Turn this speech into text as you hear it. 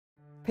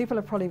People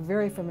are probably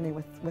very familiar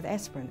with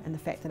aspirin and the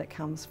fact that it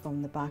comes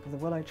from the bark of the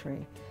willow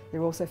tree.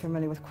 They're also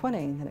familiar with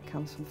quinine, that it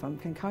comes from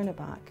cinchona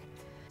bark.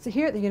 So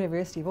here at the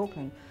University of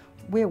Auckland,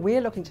 where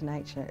we're looking to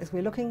nature is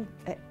we're looking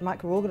at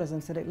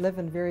microorganisms that live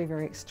in very,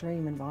 very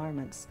extreme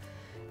environments.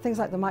 Things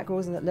like the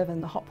microorganisms that live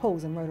in the hot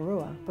pools in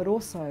Rotorua, but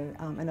also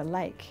in a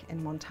lake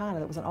in Montana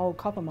that was an old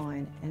copper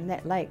mine, and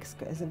that lake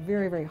is a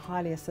very, very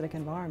highly acidic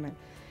environment.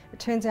 It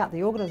turns out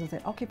the organisms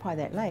that occupy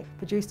that lake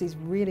produce these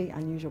really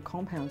unusual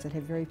compounds that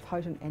have very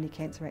potent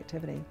anti-cancer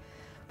activity.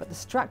 But the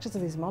structures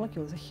of these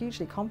molecules are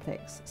hugely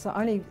complex, so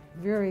only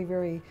very,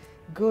 very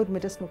good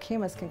medicinal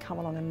chemists can come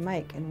along and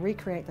make and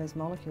recreate those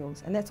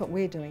molecules, and that's what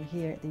we're doing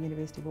here at the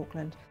University of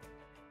Auckland.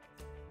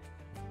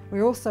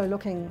 We're also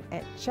looking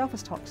at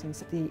shellfish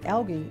toxins. The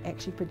algae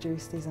actually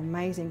produce these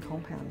amazing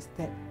compounds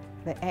that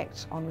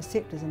act on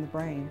receptors in the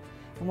brain.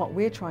 And what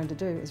we're trying to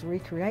do is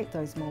recreate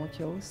those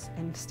molecules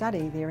and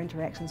study their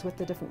interactions with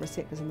the different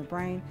receptors in the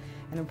brain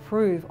and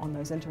improve on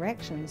those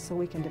interactions so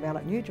we can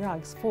develop new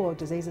drugs for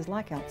diseases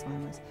like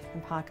Alzheimer's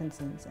and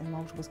Parkinson's and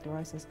multiple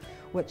sclerosis,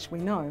 which we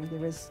know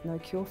there is no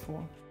cure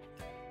for.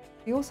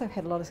 We also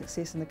had a lot of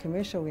success in the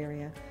commercial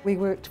area. We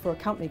worked for a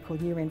company called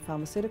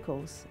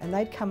Pharmaceuticals, and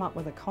they'd come up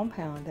with a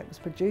compound that was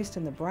produced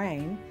in the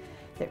brain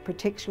that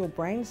protects your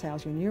brain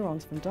cells, your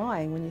neurons, from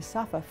dying when you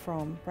suffer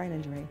from brain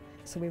injury.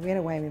 So we went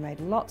away and we made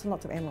lots and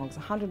lots of analogues,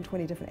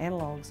 120 different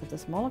analogues of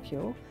this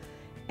molecule,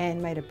 and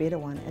made a better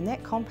one. And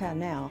that compound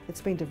now,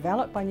 it's been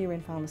developed by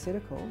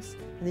Pharmaceuticals,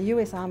 and the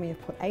US Army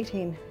have put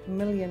 $18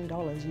 million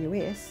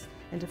US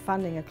into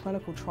funding a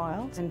clinical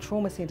trial in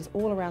trauma centres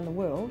all around the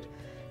world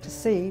to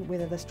see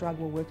whether this drug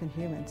will work in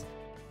humans.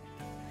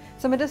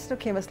 So medicinal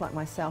chemists like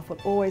myself will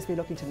always be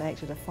looking to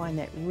nature to find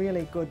that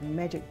really good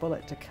magic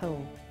bullet to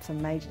kill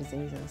some major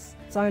diseases.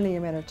 It's only a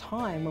matter of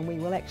time when we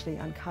will actually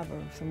uncover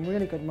some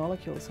really good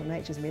molecules from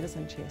nature's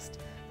medicine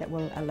chest that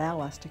will allow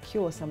us to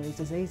cure some of these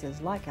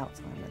diseases like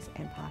Alzheimer's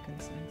and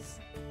Parkinson's.